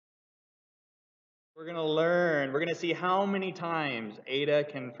We're going to see how many times Ada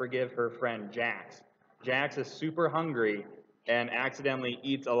can forgive her friend Jax. Jax is super hungry and accidentally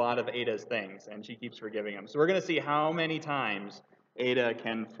eats a lot of Ada's things, and she keeps forgiving him. So we're going to see how many times Ada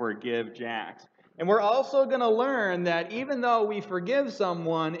can forgive Jax. And we're also going to learn that even though we forgive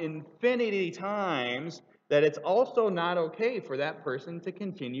someone infinity times, that it's also not okay for that person to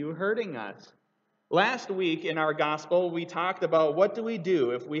continue hurting us. Last week in our gospel, we talked about what do we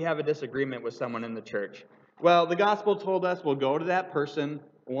do if we have a disagreement with someone in the church. Well, the gospel told us we'll go to that person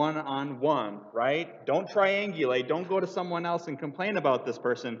one-on-one, right? Don't triangulate. Don't go to someone else and complain about this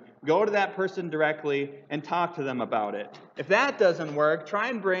person. Go to that person directly and talk to them about it. If that doesn't work, try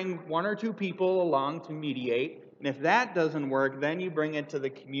and bring one or two people along to mediate. And if that doesn't work, then you bring it to the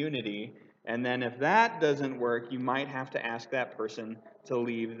community. And then if that doesn't work, you might have to ask that person to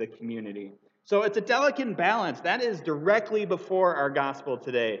leave the community. So it's a delicate balance. That is directly before our gospel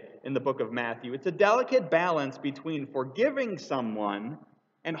today in the book of Matthew. It's a delicate balance between forgiving someone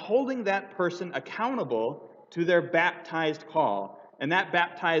and holding that person accountable to their baptized call. And that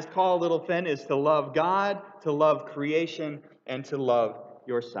baptized call, little Finn, is to love God, to love creation, and to love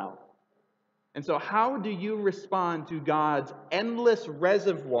yourself. And so how do you respond to God's endless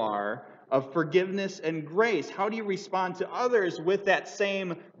reservoir of forgiveness and grace? How do you respond to others with that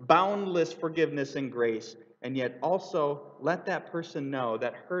same boundless forgiveness and grace, and yet also let that person know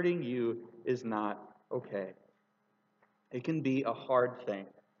that hurting you is not okay? It can be a hard thing,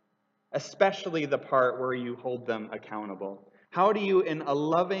 especially the part where you hold them accountable. How do you, in a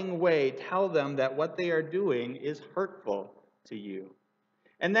loving way, tell them that what they are doing is hurtful to you?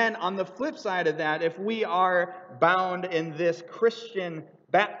 And then on the flip side of that, if we are bound in this Christian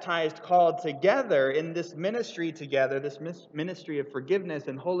baptized call together, in this ministry together, this ministry of forgiveness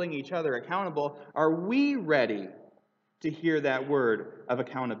and holding each other accountable, are we ready to hear that word of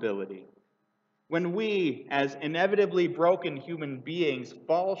accountability? When we, as inevitably broken human beings,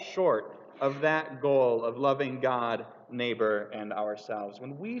 fall short of that goal of loving God, neighbor, and ourselves,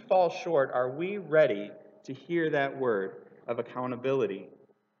 when we fall short, are we ready to hear that word of accountability?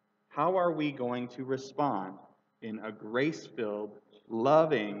 How are we going to respond in a grace-filled,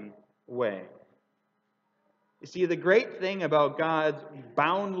 loving way? You see, the great thing about God's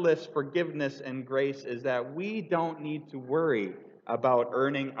boundless forgiveness and grace is that we don't need to worry about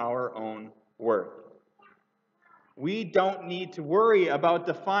earning our own worth. We don't need to worry about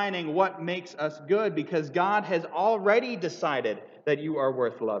defining what makes us good because God has already decided that you are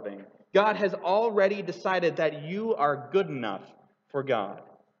worth loving. God has already decided that you are good enough for God.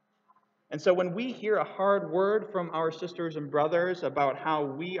 And so when we hear a hard word from our sisters and brothers about how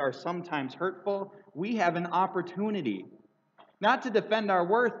we are sometimes hurtful, we have an opportunity not to defend our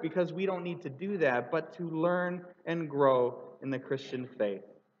worth because we don't need to do that, but to learn and grow in the Christian faith.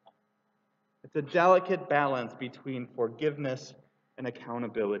 It's a delicate balance between forgiveness and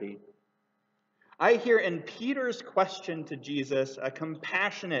accountability. I hear in Peter's question to Jesus a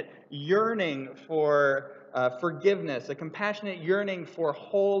compassionate yearning for forgiveness, a compassionate yearning for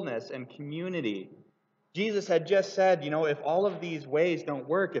wholeness and community. Jesus had just said, if all of these ways don't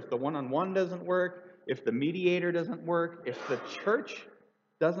work, if the one-on-one doesn't work, if the mediator doesn't work, if the church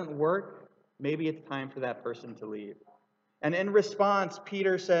doesn't work, maybe it's time for that person to leave. And in response,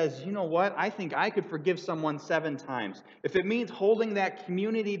 Peter says, you know what? I think I could forgive someone 7 times. If it means holding that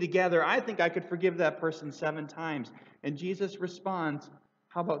community together, I think I could forgive that person 7 times. And Jesus responds,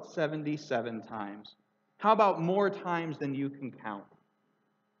 how about 77 times? How about more times than you can count?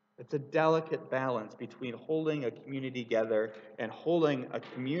 It's a delicate balance between holding a community together and holding a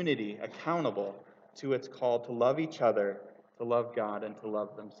community accountable to its call to love each other, to love God, and to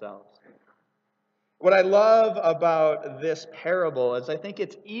love themselves. What I love about this parable is I think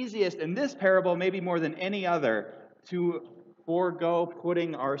it's easiest in this parable, maybe more than any other, to forego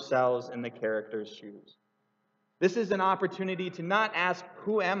putting ourselves in the character's shoes. This is an opportunity to not ask,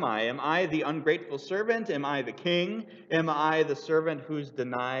 who am I? Am I the ungrateful servant? Am I the king? Am I the servant who's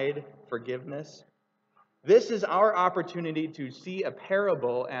denied forgiveness? This is our opportunity to see a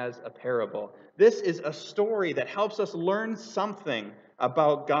parable as a parable. This is a story that helps us learn something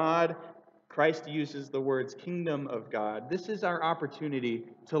about God. Christ uses the words kingdom of God. This is our opportunity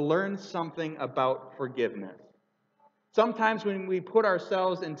to learn something about forgiveness. Sometimes when we put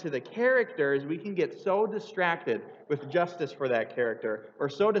ourselves into the characters, we can get so distracted with justice for that character or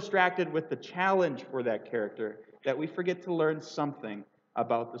so distracted with the challenge for that character that we forget to learn something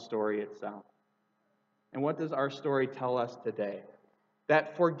about the story itself. And what does our story tell us today?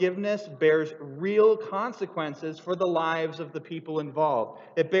 That forgiveness bears real consequences for the lives of the people involved.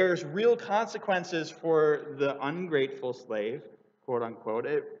 It bears real consequences for the ungrateful slave, quote unquote.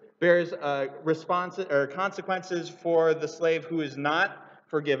 It bears consequences for the slave who is not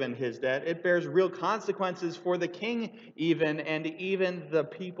forgiven his debt. It bears real consequences for the king even, and even the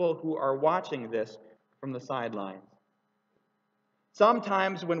people who are watching this from the sidelines.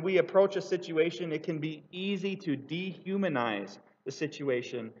 Sometimes when we approach a situation, it can be easy to dehumanize the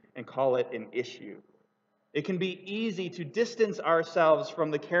situation and call it an issue. It can be easy to distance ourselves from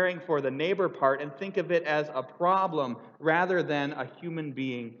the caring for the neighbor part and think of it as a problem rather than a human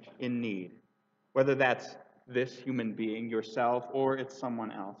being in need, whether that's this human being, yourself, or it's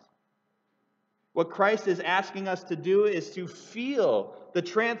someone else. What Christ is asking us to do is to feel the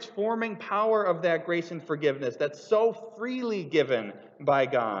transforming power of that grace and forgiveness that's so freely given by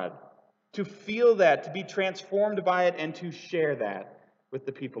God. To feel that, to be transformed by it, and to share that with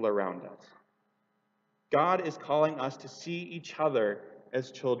the people around us. God is calling us to see each other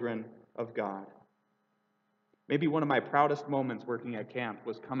as children of God. Maybe one of my proudest moments working at camp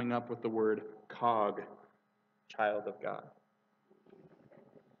was coming up with the word COG, child of God.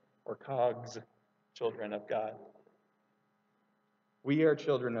 Or COGS, children of God. We are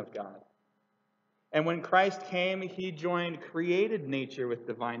children of God. And when Christ came, he joined created nature with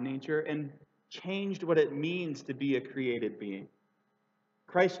divine nature and changed what it means to be a created being.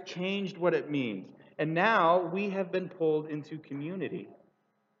 Christ changed what it means. And now we have been pulled into community.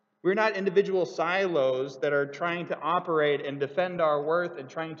 We're not individual silos that are trying to operate and defend our worth and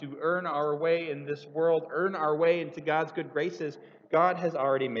trying to earn our way in this world, earn our way into God's good graces. God has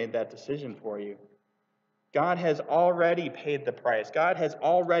already made that decision for you. God has already paid the price. God has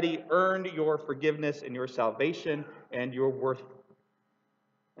already earned your forgiveness and your salvation and your worth.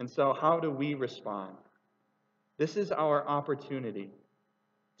 And so how do we respond? This is our opportunity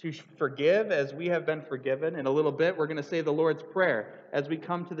to forgive as we have been forgiven. In a little bit, we're going to say the Lord's Prayer as we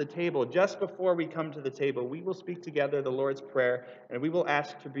come to the table. Just before we come to the table, we will speak together the Lord's Prayer, and we will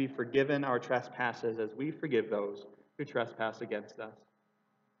ask to be forgiven our trespasses as we forgive those who trespass against us.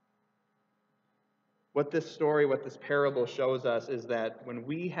 What this story, what this parable shows us is that when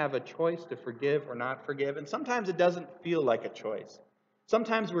we have a choice to forgive or not forgive, and sometimes it doesn't feel like a choice.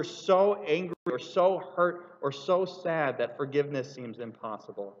 Sometimes we're so angry or so hurt or so sad that forgiveness seems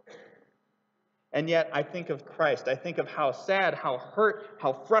impossible. And yet I think of Christ. I think of how sad, how hurt,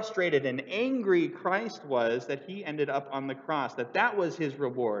 how frustrated and angry Christ was that he ended up on the cross, that was his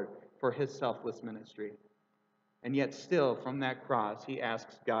reward for his selfless ministry. And yet still from that cross he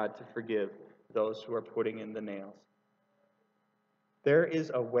asks God to forgive those who are putting in the nails. There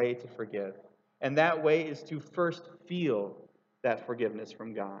is a way to forgive, and that way is to first feel that forgiveness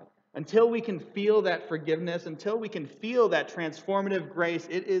from God. Until we can feel that forgiveness, until we can feel that transformative grace,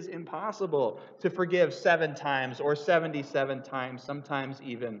 it is impossible to forgive 7 times or 77 times, sometimes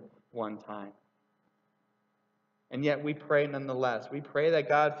even 1 time. And yet we pray nonetheless. We pray that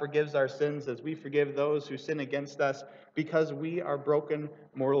God forgives our sins as we forgive those who sin against us, because we are broken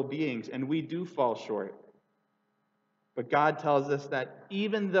mortal beings and we do fall short. But God tells us that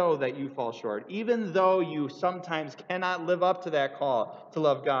even though that you fall short, even though you sometimes cannot live up to that call to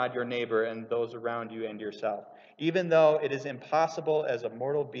love God, your neighbor, and those around you and yourself, even though it is impossible as a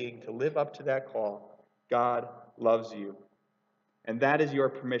mortal being to live up to that call, God loves you. And that is your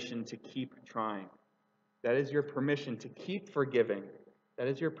permission to keep trying. That is your permission to keep forgiving. That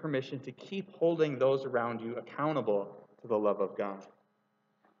is your permission to keep holding those around you accountable to the love of God.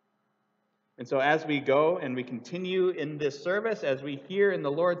 And so as we go and we continue in this service, as we hear in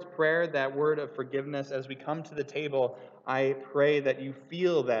the Lord's Prayer that word of forgiveness, as we come to the table, I pray that you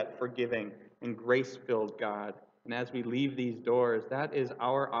feel that forgiving and grace-filled God. And as we leave these doors, that is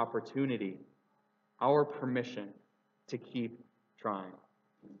our opportunity, our permission to keep trying.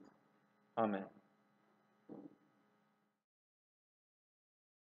 Amen.